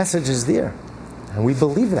the message is there, and we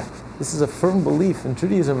believe that. This is a firm belief in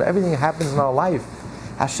Judaism. Everything that happens in our life,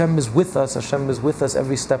 Hashem is with us. Hashem is with us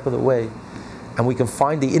every step of the way. And we can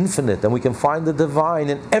find the infinite, and we can find the divine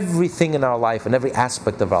in everything in our life, in every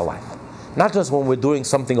aspect of our life. Not just when we're doing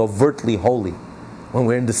something overtly holy, when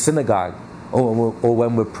we're in the synagogue, or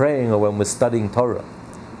when we're praying, or when we're studying Torah.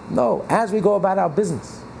 No, as we go about our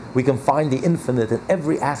business, we can find the infinite in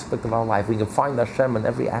every aspect of our life. We can find Hashem in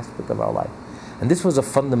every aspect of our life. And this was a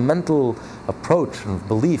fundamental approach and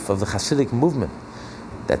belief of the Hasidic movement,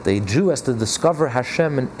 that the Jew has to discover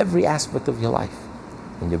Hashem in every aspect of your life.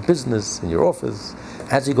 In your business, in your office,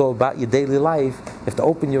 as you go about your daily life, you have to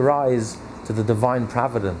open your eyes to the divine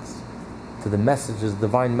providence, to the messages,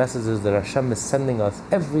 divine messages that Hashem is sending us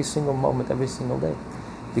every single moment, every single day.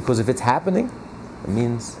 Because if it's happening, it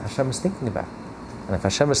means Hashem is thinking about it. And if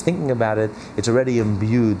Hashem is thinking about it, it's already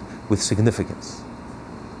imbued with significance.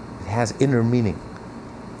 It has inner meaning,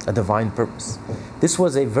 a divine purpose. This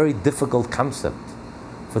was a very difficult concept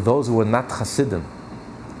for those who were not Hasidim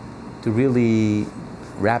to really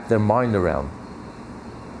wrap their mind around.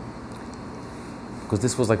 Because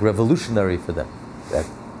this was like revolutionary for them. That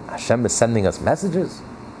Hashem is sending us messages.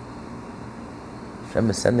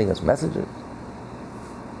 Hashem is sending us messages.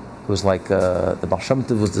 It was like the Baal Shem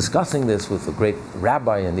Tov was discussing this with a great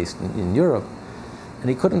rabbi in Europe, and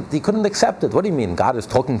he couldn't accept it. What do you mean? God is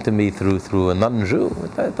talking to me through a non-Jew?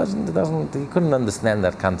 It doesn't. He couldn't understand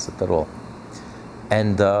that concept at all.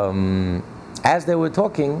 And as they were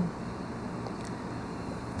talking,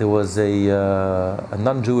 there was a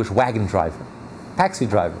non-Jewish wagon driver,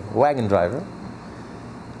 wagon driver,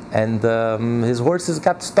 and his horses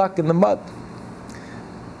got stuck in the mud.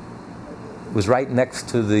 It was right next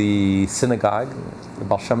to the synagogue, the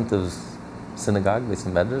Baal Shem Tov's synagogue, Beis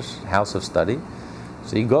Medrash, house of study.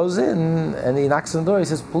 So he goes in and he knocks on the door. He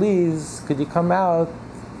says, "Please, could you come out?"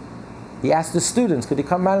 He asked the students, "Could you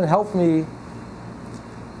come out and help me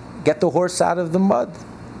get the horse out of the mud,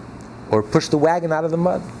 or push the wagon out of the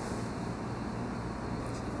mud?"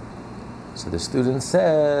 So the students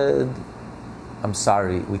said, "I'm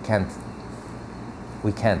sorry, we can't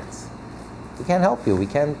help you. We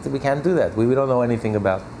can't do that. We don't know anything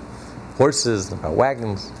about horses, about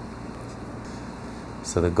wagons."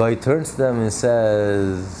 So the guy turns to them and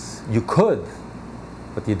says, "You could,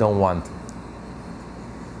 but you don't want to."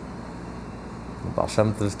 The Baal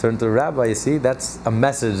Shem Tov turned to the rabbi. You see, that's a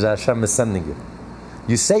message that Hashem is sending you.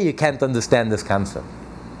 You say you can't understand this concept,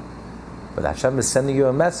 but Hashem is sending you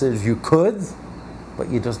a message. You could, but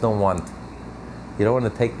you just don't want to. You don't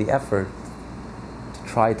want to take the effort to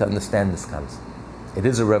try to understand this concept. It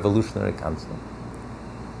is a revolutionary concept,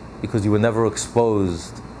 because you were never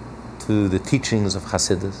exposed to the teachings of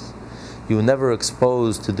Hasidus. You were never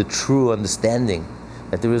exposed to the true understanding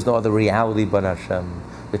that there is no other reality but Hashem,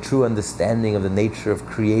 the true understanding of the nature of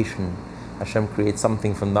creation. Hashem creates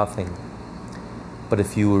something from nothing. But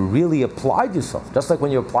if you really applied yourself, just like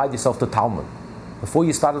when you applied yourself to Talmud, before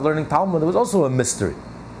you started learning Talmud, there was also a mystery.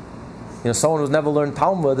 You know, someone who's never learned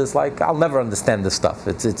Talmud is like, "I'll never understand this stuff.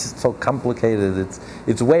 It's so complicated.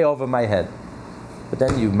 It's way over my head." But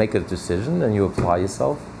then you make a decision and you apply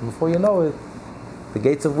yourself, and before you know it, the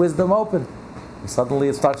gates of wisdom open, and suddenly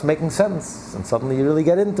it starts making sense, and suddenly you really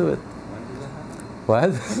get into it.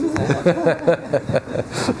 What?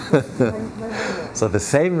 So the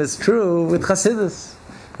same is true with Hasidus.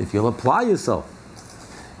 If you'll apply yourself,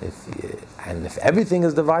 if everything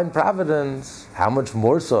is divine providence, how much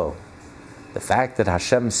more so the fact that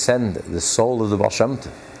Hashem sent the soul of the Baal Shem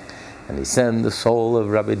Tov, and He sent the soul of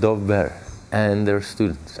Rabbi Dov Ber, and their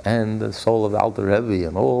students, and the soul of Alter Rebbe,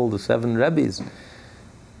 and all the 7 Rebbes.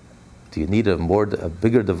 Do you need a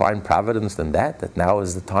bigger divine providence than that? That now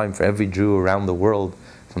is the time for every Jew around the world,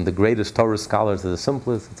 from the greatest Torah scholar to the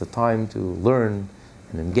simplest. It's a time to learn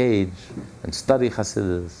and engage and study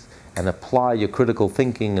Hasidus and apply your critical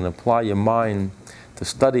thinking and apply your mind to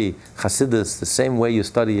study Hasidus the same way you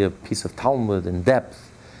study a piece of Talmud in depth,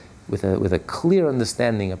 with a clear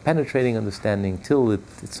understanding, a penetrating understanding, till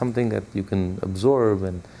it's something that you can absorb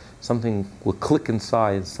and something will click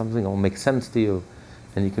inside, something will make sense to you,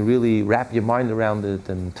 and you can really wrap your mind around it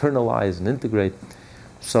and internalize and integrate.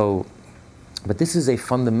 So, but this is a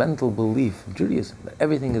fundamental belief of Judaism, that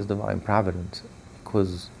everything is divine providence,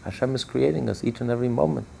 because Hashem is creating us each and every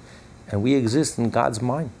moment, and we exist in God's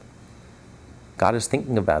mind. God is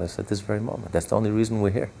thinking about us at this very moment. That's the only reason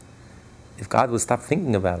we're here. If God would stop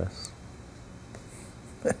thinking about us,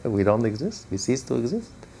 we don't exist. We cease to exist.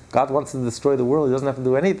 God wants to destroy the world. He doesn't have to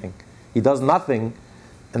do anything. He does nothing,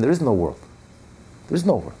 and there is no world. There is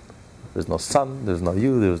no world. There's no sun, there's no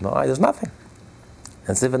you, there's no I, there's nothing.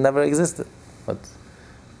 As if it never existed. But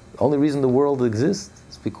the only reason the world exists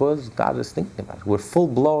is because God is thinking about it. We're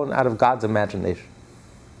full-blown out of God's imagination.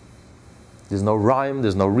 There's no rhyme,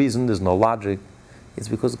 there's no reason, there's no logic. It's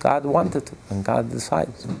because God wanted to, and God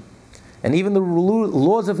decides. And even the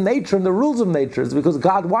laws of nature and the rules of nature is because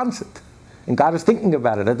God wants it. And God is thinking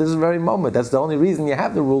about it at this very moment. That's the only reason you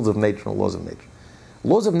have the rules of nature and laws of nature.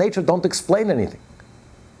 Laws of nature don't explain anything.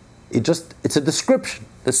 It's a description.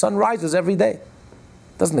 The sun rises every day.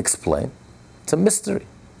 It doesn't explain. It's a mystery.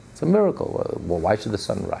 It's a miracle. Well, why should the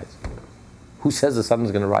sun rise? Who says the sun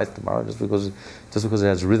is going to rise tomorrow just because it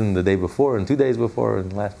has risen the day before and 2 days before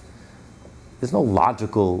and last? There's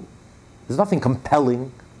nothing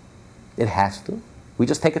compelling. It has to. We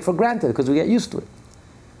just take it for granted because we get used to it.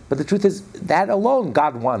 But the truth is, that alone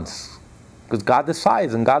God wants. Because God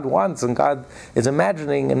decides and God wants and God is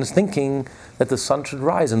imagining and is thinking that the sun should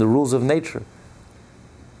rise in the rules of nature.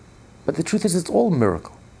 But the truth is, it's all a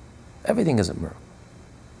miracle. Everything is a miracle.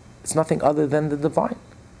 It's nothing other than the divine.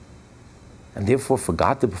 And therefore, for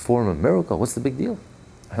God to perform a miracle, what's the big deal?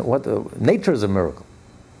 Nature is a miracle.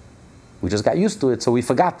 We just got used to it, so we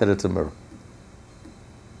forgot that it's a miracle.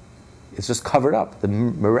 It's just covered up. The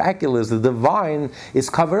miraculous, the divine is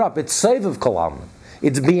covered up. It's Seviv Kol Almin.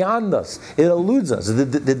 It's beyond us. It eludes us. The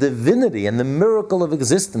divinity and the miracle of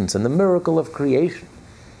existence and the miracle of creation.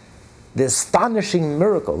 The astonishing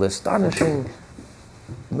miracle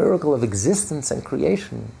of existence and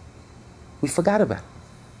creation, we forgot about it.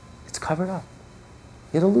 It's covered up.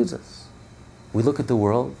 It eludes us. We look at the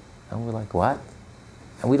world and we're like, what?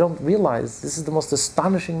 And we don't realize this is the most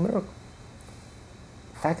astonishing miracle.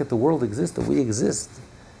 The fact that the world exists, that we exist,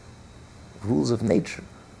 rules of nature.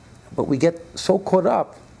 But we get so caught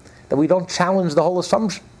up that we don't challenge the whole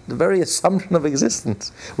assumption, the very assumption of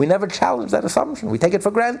existence. We never challenge that assumption. We take it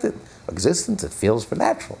for granted. Existence, it feels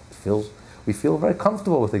natural. We feel very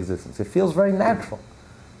comfortable with existence. It feels very natural.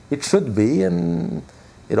 It should be, and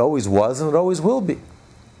it always was, and it always will be.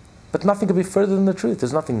 But nothing could be further than the truth.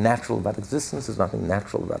 There's nothing natural about existence. There's nothing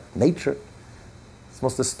natural about nature. It's the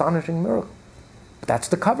most astonishing miracle. But that's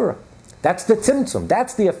the cover-up. That's the tzimtzum.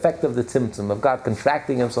 That's the effect of the tzimtzum, of God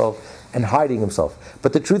contracting himself and hiding himself.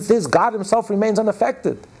 But the truth is, God himself remains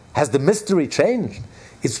unaffected. Has the mystery changed?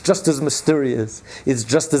 It's just as mysterious. It's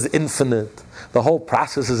just as infinite. The whole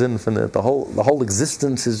process is infinite. The whole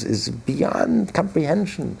existence is beyond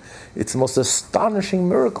comprehension. It's the most astonishing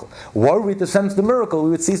miracle. Were we to sense the miracle,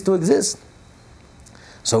 we would cease to exist.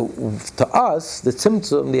 So to us, the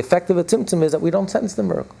tzimtzum, the effect of a tzimtzum is that we don't sense the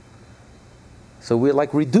miracle. So we're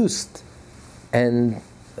like reduced. And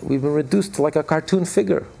we've been reduced to like a cartoon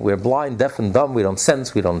figure. We're blind, deaf, and dumb. We don't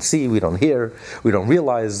sense, we don't see, we don't hear, we don't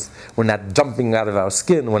realize. We're not jumping out of our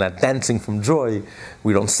skin. We're not dancing from joy.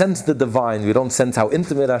 We don't sense the divine. We don't sense how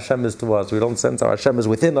intimate Hashem is to us. We don't sense how Hashem is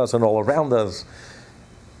within us and all around us.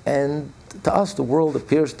 And to us, the world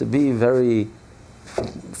appears to be very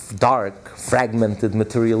dark, fragmented,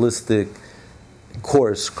 materialistic,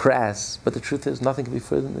 coarse, crass. But the truth is, nothing can be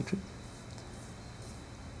further than the truth.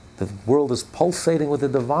 The world is pulsating with the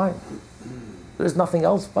divine. There is nothing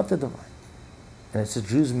else but the divine. And it's a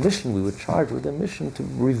Jew's mission. We were charged with a mission to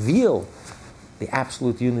reveal the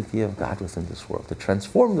absolute unity of God within this world, to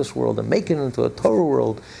transform this world and make it into a Torah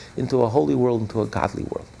world, into a holy world, into a godly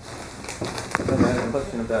world. I had a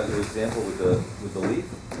question about your example with the leaf.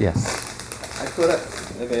 Yes. I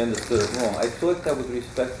thought, maybe I understood it wrong. I thought that with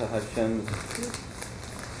respect to Hashem's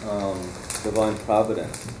divine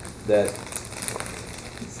providence, that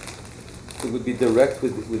it would be direct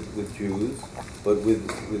with Jews, but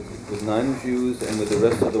with non-Jews and with the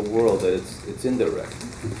rest of the world, that it's indirect.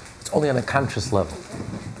 It's only on a conscious level.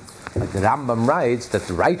 Like the Rambam writes that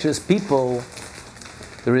the righteous people,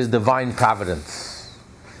 there is divine providence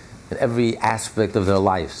in every aspect of their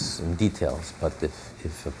lives, in details. But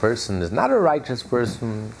if a person is not a righteous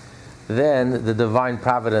person, then the divine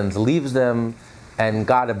providence leaves them and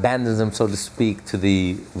God abandons them, so to speak, to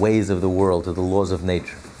the ways of the world, to the laws of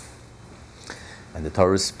nature. And the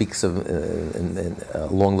Torah speaks of,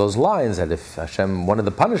 along those lines, that if Hashem, one of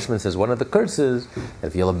the punishments is, one of the curses, that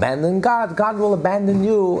if you'll abandon God, God will abandon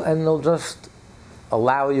you and He'll just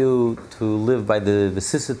allow you to live by the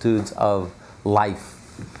vicissitudes of life.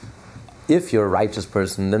 If you're a righteous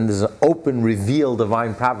person, then there's an open, revealed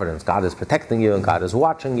divine providence. God is protecting you and God is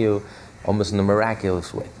watching you, almost in a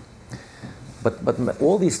miraculous way. But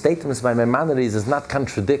all these statements by Maimonides does not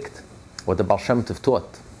contradict what the Baal Shem Tov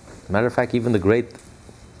taught. As a matter of fact, even the great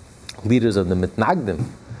leaders of the Mitnagdim,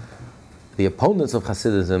 the opponents of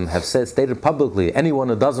Hasidism, have stated publicly, anyone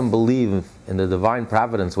who doesn't believe in the divine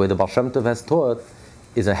providence, the way the Baal Shem Tov has taught,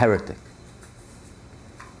 is a heretic.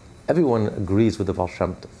 Everyone agrees with the Baal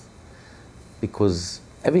Shem Tov, because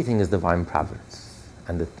everything is divine providence.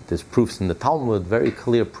 And there's proofs in the Talmud, very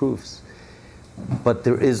clear proofs. But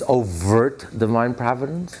there is overt divine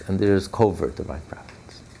providence, and there is covert divine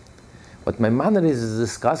providence. What Maimonides is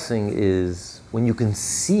discussing is when you can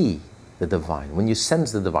see the divine, when you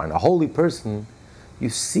sense the divine. A holy person, you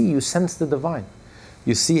sense the divine.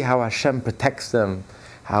 You see how Hashem protects them,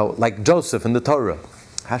 how, like Joseph in the Torah,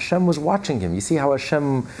 Hashem was watching him. You see how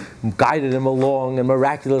Hashem guided him along, and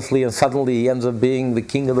miraculously, and suddenly he ends up being the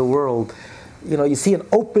king of the world. You know, you see an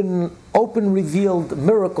open revealed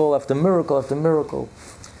miracle after miracle after miracle.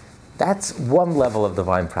 That's one level of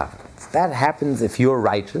divine providence. That happens if you're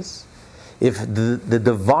righteous, if the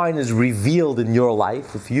divine is revealed in your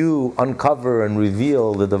life, if you uncover and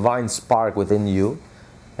reveal the divine spark within you,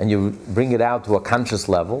 and you bring it out to a conscious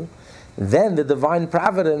level, then the divine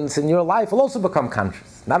providence in your life will also become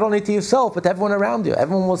conscious. Not only to yourself, but to everyone around you.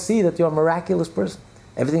 Everyone will see that you're a miraculous person.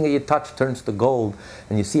 Everything that you touch turns to gold,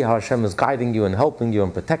 and you see how Hashem is guiding you and helping you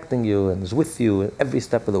and protecting you and is with you every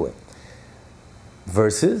step of the way.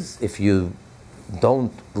 Versus, if you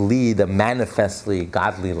don't lead a manifestly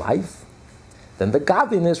godly life, then the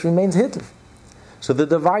godliness remains hidden. So the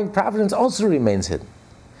divine providence also remains hidden.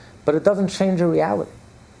 But it doesn't change the reality.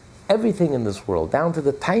 Everything in this world, down to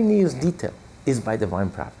the tiniest detail, is by divine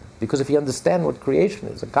providence. Because if you understand what creation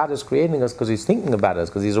is, that God is creating us because He's thinking about us,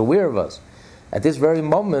 because He's aware of us, at this very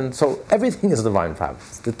moment, so everything is divine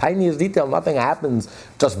providence. The tiniest detail, nothing happens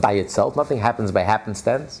just by itself, nothing happens by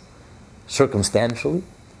happenstance, circumstantially,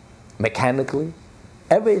 mechanically.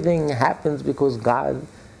 Everything happens because God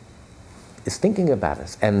is thinking about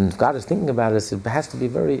us. And if God is thinking about us, it has to be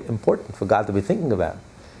very important for God to be thinking about it.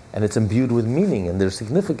 And it's imbued with meaning, and there's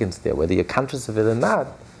significance there. Whether you're conscious of it or not,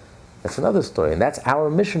 that's another story. And that's our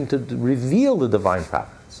mission, to reveal the divine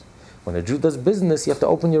providence. When a Jew does business, you have to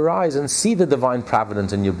open your eyes and see the divine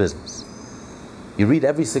providence in your business. You read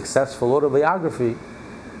every successful autobiography,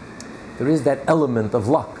 there is that element of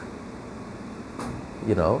luck.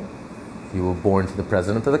 You know, you were born to the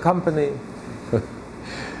president of the company.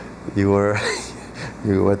 You were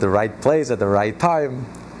at the right place at the right time.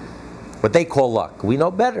 What they call luck. We know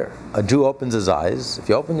better. A Jew opens his eyes. If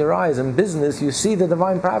you open your eyes in business, you see the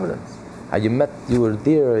divine providence. How you were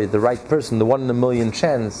there, the right person, the 1 in a million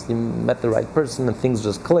chance, you met the right person and things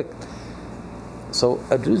just clicked. So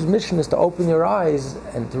a Jew's mission is to open your eyes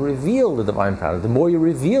and to reveal the divine providence. The more you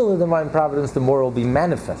reveal the divine providence, the more it will be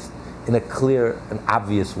manifest in a clear and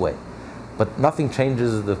obvious way. But nothing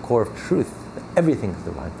changes the core of truth. Everything is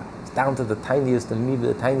divine providence. Down to the tiniest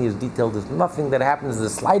amoeba, the tiniest detail. There's nothing that happens, the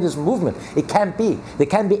slightest movement. It can't be. There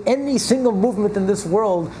can't be any single movement in this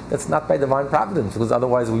world that's not by divine providence, because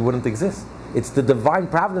otherwise we wouldn't exist. It's the divine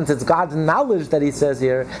providence, it's God's knowledge that He says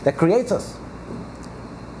here, that creates us.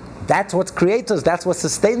 That's what creates us, that's what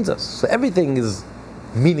sustains us. So everything is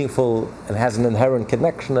meaningful and has an inherent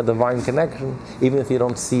connection, a divine connection, even if you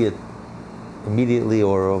don't see it immediately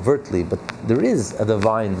or overtly, but there is a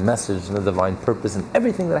divine message and a divine purpose in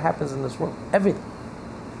everything that happens in this world. Everything.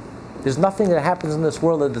 There's nothing that happens in this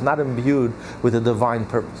world that is not imbued with a divine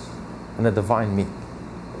purpose and a divine meaning.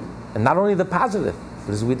 And not only the positive,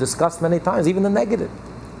 but as we discussed many times, even the negative.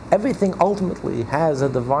 Everything ultimately has a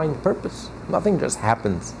divine purpose. Nothing just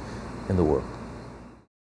happens in the world.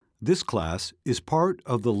 This class is part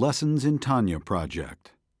of the Lessons in Tanya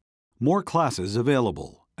project. More classes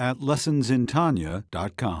available at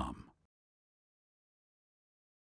lessonsintanya.com.